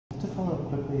to follow up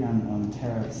quickly on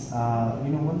tariffs.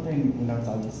 One thing, it's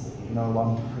obviously, a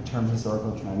long-term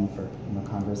historical trend for,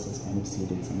 Congress has kind of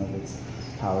ceded some of its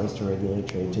powers to regulate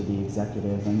trade to the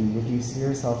executive. I mean, would you see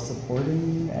yourself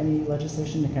supporting any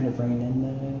legislation to kind of bring in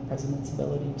the president's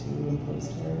ability to impose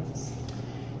tariffs?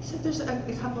 So there's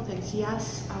a couple things.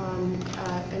 Yes,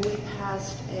 and we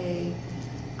passed an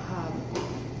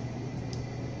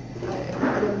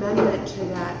amendment to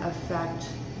that effect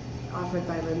offered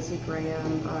by Lindsey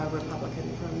Graham, a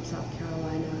Republican from South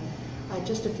Carolina,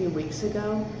 just a few weeks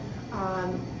ago.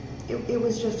 It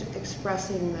was just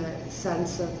expressing the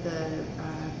sense of the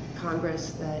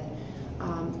Congress that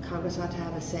Congress ought to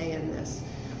have a say in this.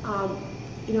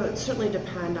 It certainly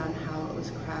depends on how it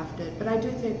was crafted, but I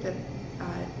do think that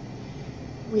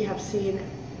we have seen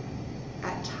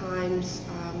at times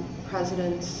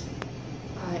presidents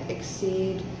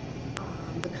exceed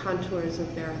the contours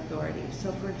of their authority.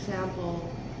 So, for example,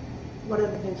 one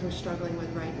of the things we're struggling with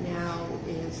right now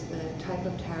is the type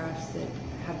of tariffs that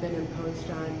have been imposed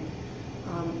on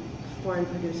foreign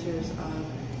producers of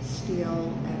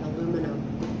steel and aluminum.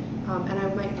 And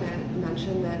I might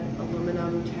mention that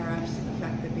aluminum tariffs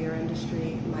affect the beer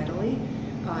industry mightily.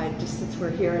 Just since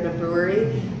we're here at a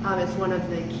brewery, it's one of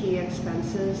the key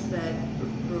expenses that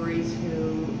breweries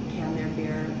who can their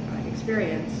beer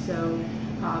experience. So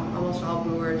almost all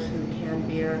brewers who can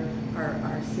beer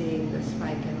are seeing the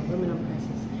spike in aluminum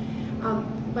prices.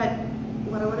 But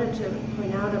what I wanted to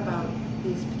point out about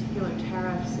these particular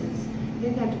tariffs is they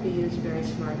have to be used very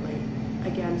smartly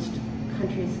against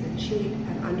countries that cheat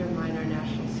and undermine our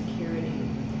national security.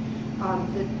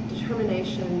 The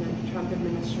determination that the Trump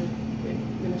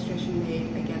administration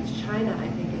made against China, I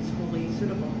think, is wholly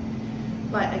suitable.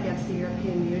 But against the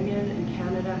European Union and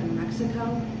Canada and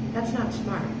Mexico, that's not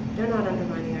smart. They're not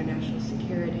undermining our national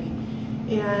security.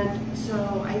 And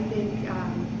so I think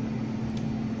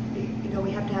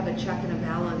we have to have a check and a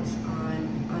balance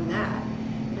on that.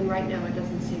 And right now it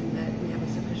doesn't seem that